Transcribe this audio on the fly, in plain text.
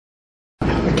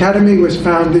Academy was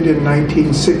founded in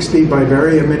 1960 by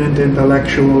very eminent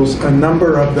intellectuals, a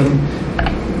number of them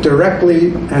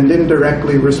directly and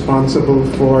indirectly responsible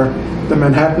for the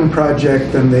Manhattan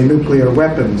Project and the nuclear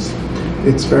weapons.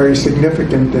 It's very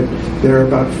significant that there are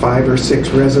about 5 or 6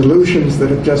 resolutions that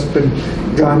have just been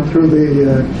gone through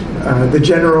the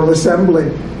General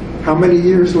Assembly. How many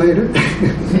years later?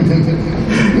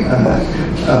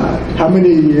 How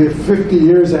many 50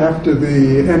 years after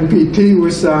the NPT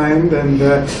was signed, and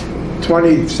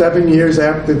 27 years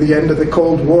after the end of the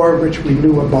Cold War, which we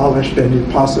knew abolished any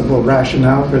possible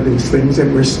rationale for these things,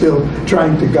 and we're still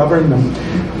trying to govern them.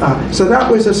 So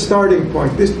that was a starting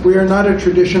point. We are not a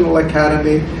traditional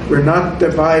academy. We're not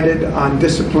divided on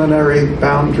disciplinary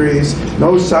boundaries.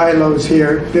 No silos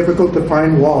here. Difficult to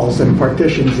find walls and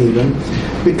partitions even,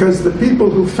 because the people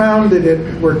who founded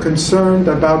it were concerned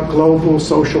about global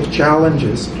social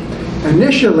challenges.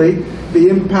 Initially, the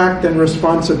impact and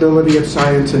responsibility of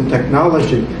science and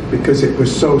technology, because it was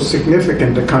so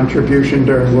significant a contribution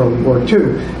during World War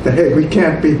II, that hey, we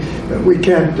can't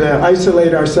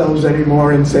isolate ourselves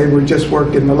anymore and say we just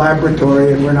work in the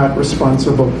laboratory and we're not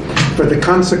responsible for the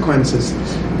consequences.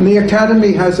 And the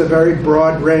Academy has a very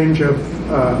broad range of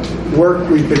work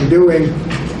we've been doing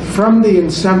from the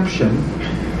inception,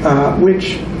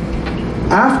 which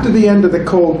after the end of the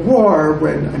Cold War,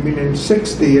 when, I mean, in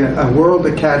 '60, a World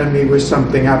Academy was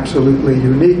something absolutely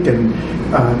unique, and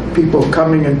people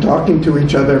coming and talking to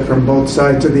each other from both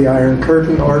sides of the Iron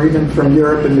Curtain, or even from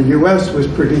Europe and the US, was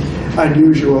pretty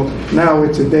unusual. Now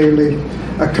it's a daily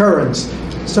occurrence.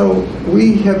 So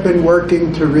we have been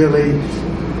working to really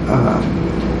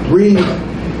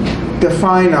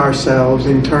redefine ourselves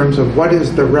in terms of what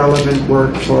is the relevant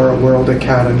work for a World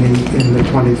Academy in the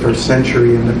 21st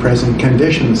century in the present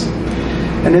conditions.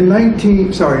 And in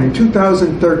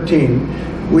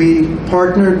 2013, we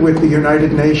partnered with the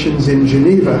United Nations in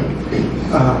Geneva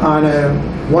on a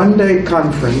one-day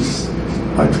conference,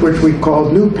 which we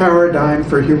called New Paradigm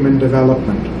for Human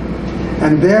Development.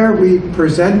 And there we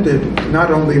presented, not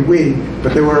only we,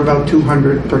 but there were about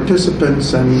 200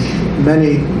 participants and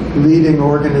many leading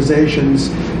organizations,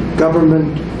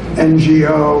 government,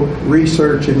 NGO,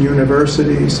 research and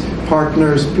universities,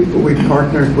 partners, people we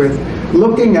partnered with,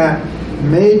 looking at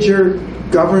major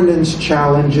governance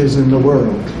challenges in the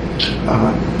world.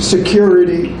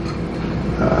 Security,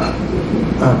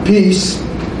 peace,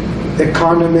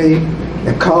 economy,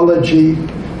 ecology,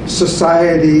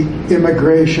 society,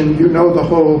 immigration. You know the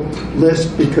whole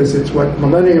list because it's what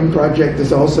Millennium Project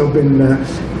has also been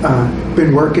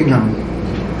working on.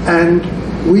 And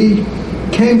we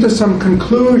came to some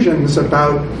conclusions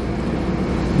about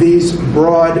these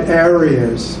broad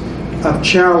areas of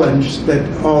challenge that,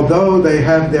 although they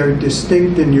have their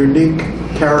distinct and unique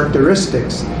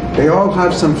characteristics, they all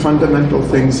have some fundamental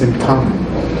things in common.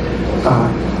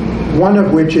 One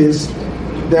of which is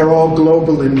they're all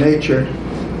global in nature.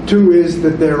 2 is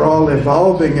that they're all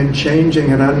evolving and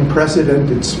changing at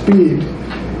unprecedented speed.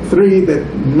 3, that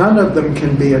none of them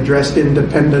can be addressed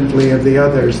independently of the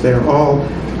others. They're all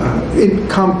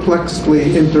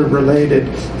complexly interrelated,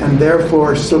 and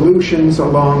therefore solutions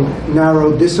along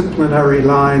narrow disciplinary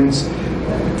lines,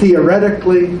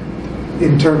 theoretically,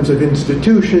 in terms of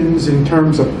institutions, in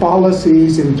terms of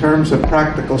policies, in terms of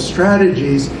practical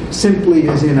strategies, simply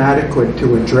is inadequate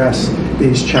to address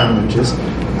these challenges.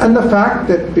 And the fact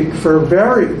that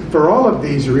for all of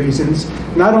these reasons,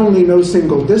 not only no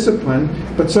single discipline,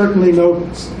 but certainly no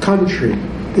country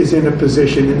is in a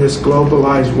position in this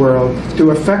globalized world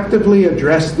to effectively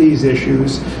address these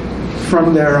issues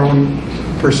from their own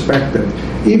perspective.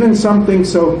 Even something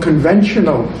so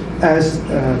conventional as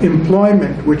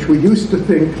employment, which we used to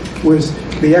think was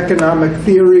the economic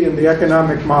theory and the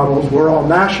economic models were all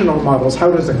national models.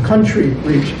 How does a country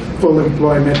reach full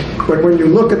employment? But when you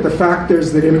look at the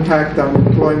factors that impact on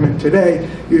employment today,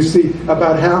 you see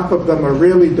about half of them are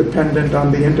really dependent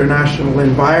on the international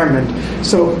environment.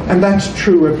 So, and that's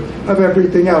true of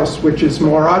everything else, which is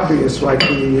more obvious, like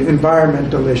the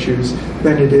environmental issues,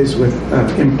 than it is with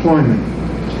employment.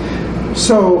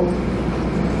 So,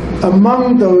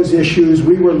 among those issues,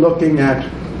 we were looking at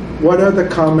what are the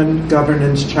common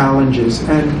governance challenges.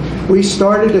 And we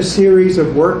started a series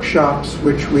of workshops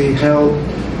which we held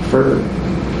for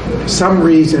some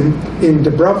reason in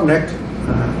Dubrovnik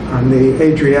on the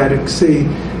Adriatic Sea,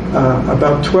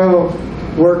 about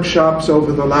 12 workshops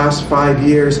over the last 5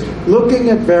 years, looking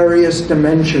at various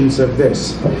dimensions of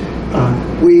this.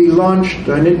 We launched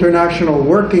an international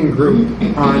working group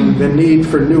on the need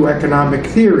for new economic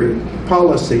theory,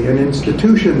 policy, and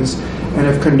institutions, and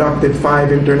have conducted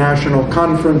 5 international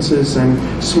conferences and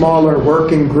smaller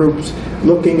working groups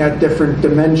looking at different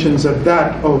dimensions of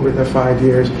that over the 5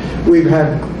 years. We've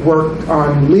had work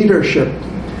on leadership,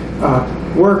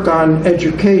 work on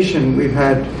education.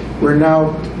 We're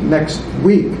now next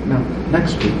week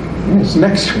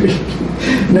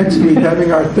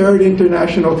having our 3rd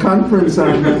international conference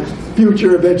on the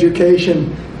future of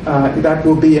education. That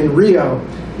will be in Rio,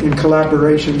 in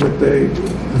collaboration with the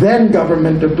then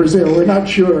government of Brazil. We're not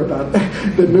sure about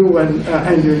the new one,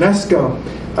 and UNESCO,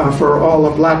 for all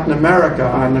of Latin America,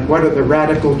 on what are the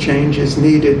radical changes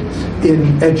needed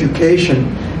in education.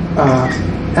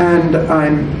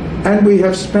 And we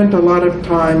have spent a lot of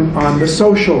time on the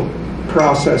social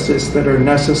processes that are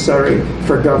necessary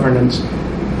for governance.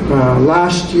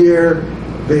 Last year,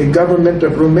 the government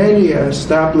of Romania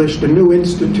established a new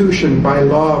institution by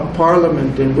law of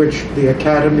parliament, in which the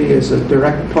Academy is a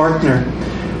direct partner,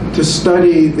 to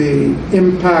study the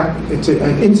impact. It's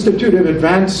an Institute of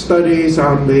Advanced Studies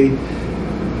on the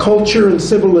culture and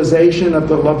civilization of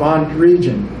the Levant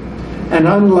region. And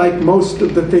unlike most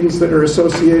of the things that are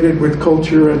associated with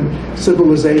culture and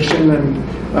civilization and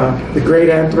the great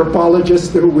anthropologists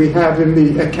that we have in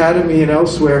the Academy and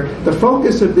elsewhere, the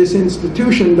focus of this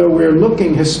institution, though we're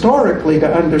looking historically to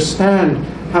understand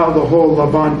how the whole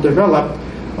Levant developed,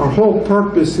 our whole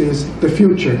purpose is the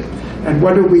future. And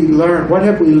what have we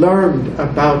learned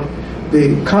about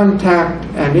the contact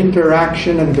and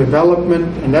interaction and development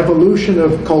and evolution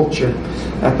of culture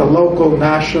at the local,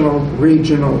 national,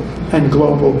 regional, and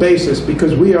global basis,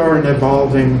 because we are an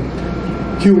evolving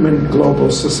human global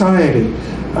society.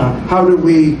 How do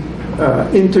we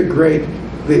integrate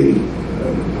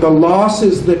the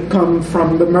losses that come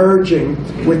from the merging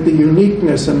with the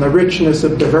uniqueness and the richness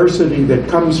of diversity that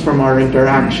comes from our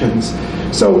interactions?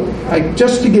 So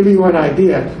just to give you an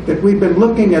idea, that we've been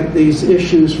looking at these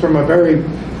issues from a very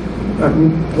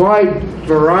wide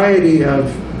variety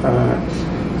of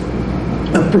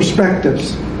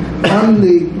perspectives. On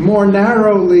the more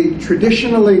narrowly,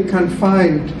 traditionally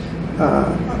confined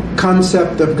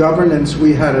concept of governance,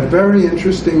 we had a very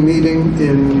interesting meeting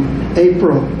in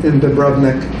April in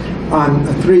Dubrovnik on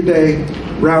a 3-day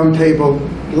roundtable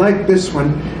like this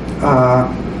one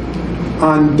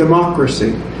on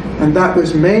democracy. And that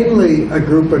was mainly a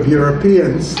group of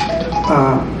Europeans,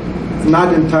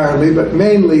 not entirely, but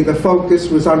mainly the focus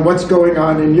was on what's going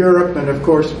on in Europe, and of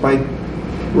course by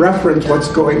reference what's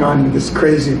going on in this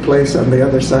crazy place on the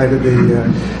other side of the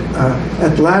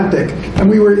Atlantic. And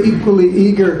we were equally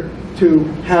eager to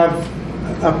have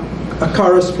a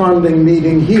corresponding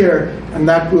meeting here, and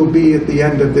that will be at the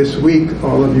end of this week.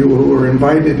 All of you who are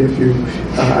invited, if you,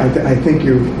 I think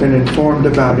you've been informed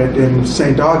about it, in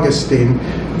St. Augustine,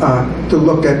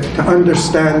 to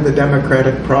understand the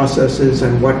democratic processes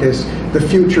and what is the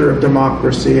future of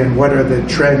democracy and what are the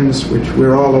trends which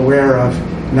we're all aware of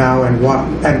now, and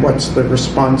what's the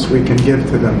response we can give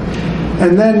to them.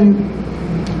 And then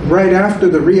right after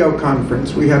the Rio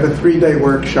conference, we have a 3-day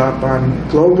workshop on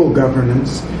global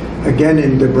governance, again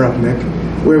in Dubrovnik,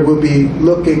 where we'll be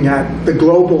looking at the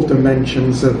global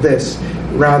dimensions of this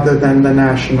rather than the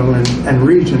national and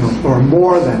regional, or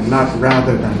more than, not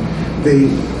rather than, the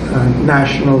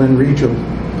national and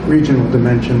regional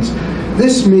dimensions.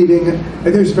 This meeting, I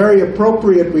think it's very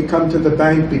appropriate we come to the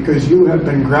bank, because you have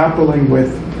been grappling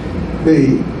with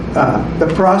the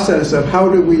process of how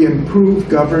do we improve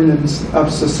governance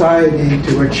of society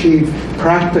to achieve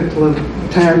practical,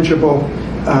 tangible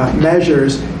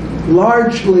measures,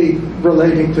 largely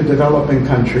relating to developing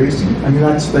countries. I mean,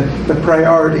 that's the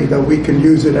priority, though we can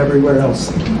use it everywhere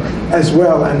else as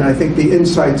well. And I think the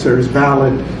insights are as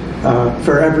valid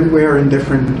for everywhere in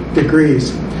different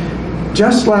degrees.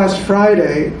 Just last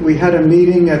Friday, we had a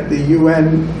meeting at the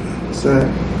UN.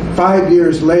 5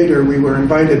 years later, we were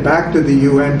invited back to the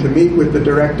UN to meet with the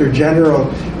Director General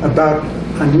about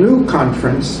a new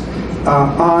conference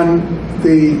on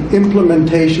the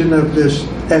implementation of this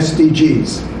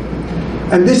SDGs.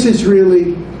 And this is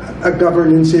really a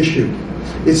governance issue.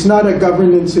 It's not a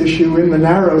governance issue in the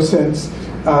narrow sense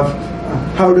of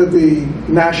how do the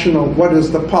national, what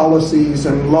is the policies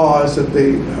and laws of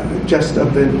the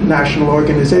national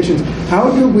organizations?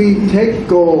 How do we take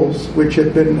goals which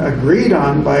have been agreed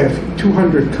on by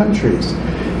 200 countries,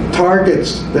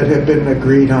 targets that have been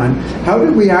agreed on? How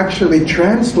do we actually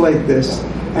translate this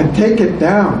and take it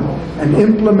down and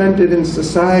implement it in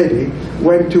society,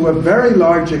 when to a very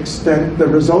large extent the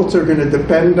results are going to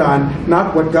depend on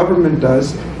not what government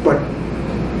does, but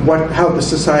how the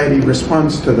society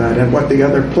responds to that, and what the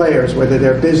other players, whether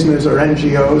they're business or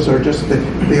NGOs or just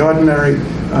the ordinary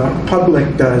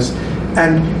public, does.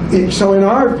 So in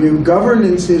our view,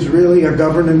 governance is really a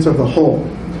governance of the whole.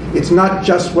 It's not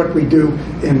just what we do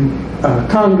in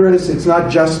Congress. It's not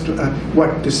just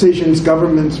what decisions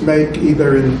governments make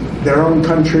either in their own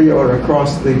country or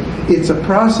across it's a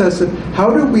process of how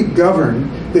do we govern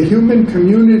the human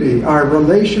community, our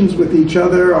relations with each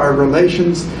other, our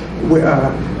relations with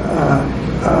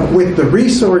the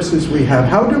resources we have.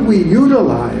 How do we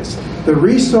utilize the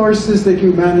resources that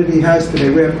humanity has today?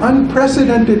 We have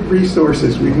unprecedented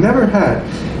resources we've never had.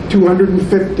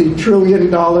 $250 trillion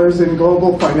in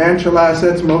global financial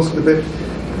assets, most of it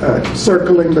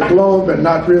circling the globe and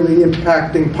not really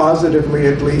impacting positively,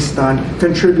 at least, on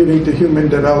contributing to human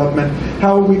development.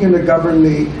 How are we going to govern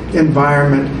the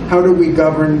environment? How do we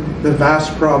govern the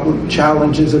vast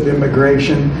challenges of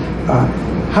immigration?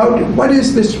 What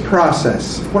is this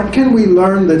process? What can we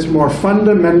learn that's more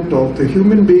fundamental to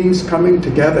human beings coming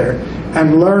together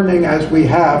and learning as we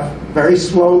have, very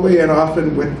slowly and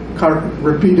often with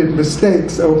repeated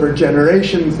mistakes over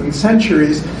generations and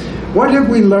centuries? What have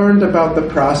we learned about the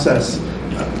process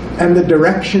and the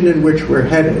direction in which we're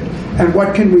headed? And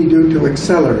what can we do to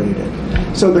accelerate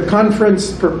it? So the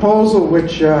conference proposal,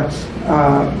 which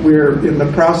we're in the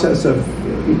process of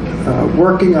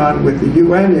working on with the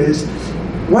UN, is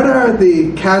what are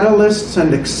the catalysts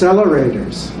and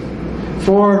accelerators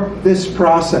for this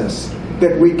process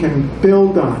that we can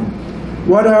build on?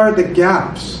 What are the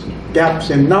gaps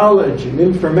in knowledge, in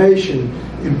information,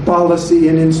 in policy,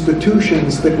 in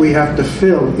institutions that we have to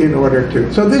fill in order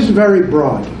to? So this is very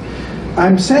broad.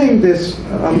 I'm saying this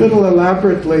a little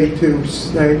elaborately to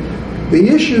say the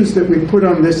issues that we put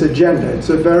on this agenda, it's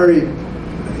a very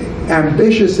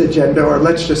ambitious agenda, or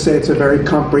let's just say it's a very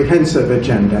comprehensive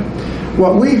agenda.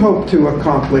 What we hope to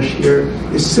accomplish here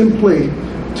is simply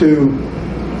to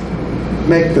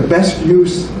make the best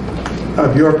use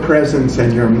of your presence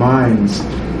and your minds.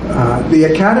 The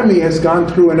Academy has gone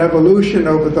through an evolution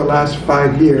over the last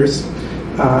 5 years,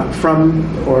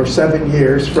 7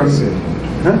 years,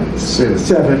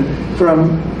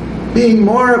 from being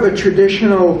more of a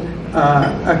traditional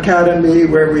academy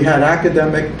where we had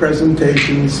academic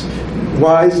presentations,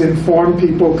 wise, informed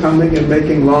people coming and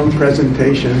making long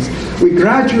presentations. We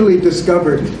gradually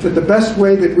discovered that the best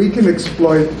way that we can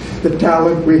exploit the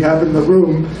talent we have in the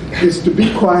room is to be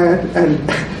quiet and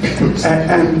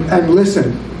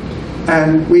listen.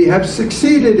 And we have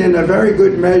succeeded in a very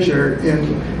good measure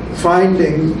in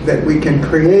finding that we can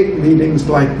create meetings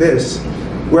like this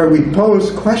where we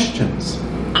pose questions.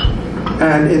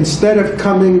 And instead of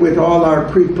coming with all our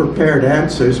pre-prepared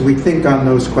answers, we think on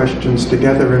those questions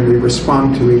together and we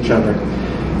respond to each other.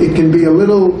 It can be a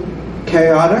little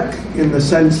chaotic in the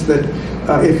sense that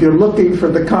if you're looking for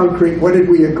the concrete, what did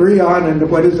we agree on and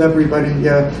what does everybody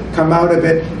come out of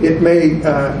it, it may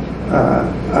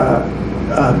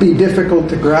be difficult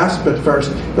to grasp at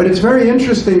first. But it's very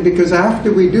interesting because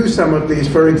after we do some of these,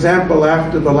 for example,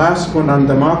 after the last one on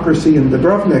democracy in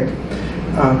Dubrovnik,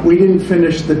 we didn't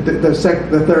finish the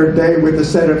third day with a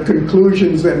set of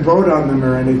conclusions and vote on them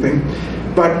or anything.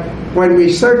 But when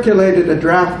we circulated a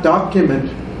draft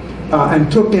document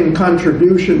and took in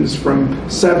contributions from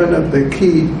 7 of the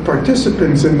key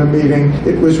participants in the meeting,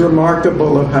 it was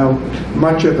remarkable of how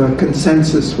much of a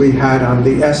consensus we had on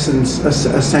the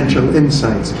essential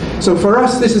insights. So for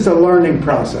us, this is a learning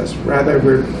process rather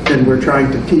than we're trying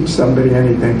to teach somebody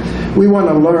anything. We want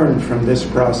to learn from this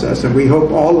process, and we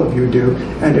hope all of you do.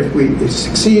 And if we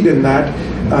succeed in that,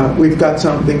 we've got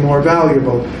something more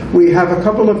valuable. We have a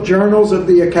couple of journals of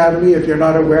the Academy, if you're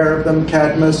not aware of them,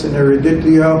 Cadmus and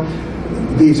Eruditio.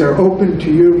 These are open to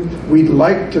you. We'd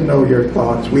like to know your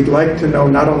thoughts. We'd like to know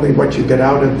not only what you get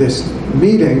out of this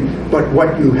meeting, but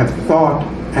what you have thought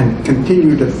and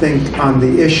continue to think on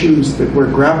the issues that we're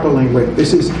grappling with.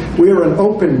 We're an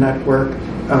open network,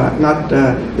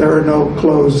 there are no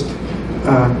closed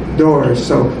doors.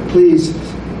 So please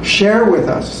share with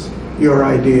us your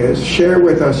ideas, share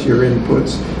with us your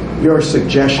inputs, your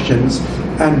suggestions,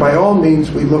 and by all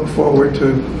means, we look forward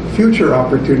to future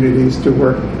opportunities to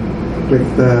work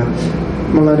with the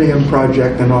Millennium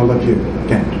Project and all of you.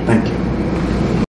 Again, thank you.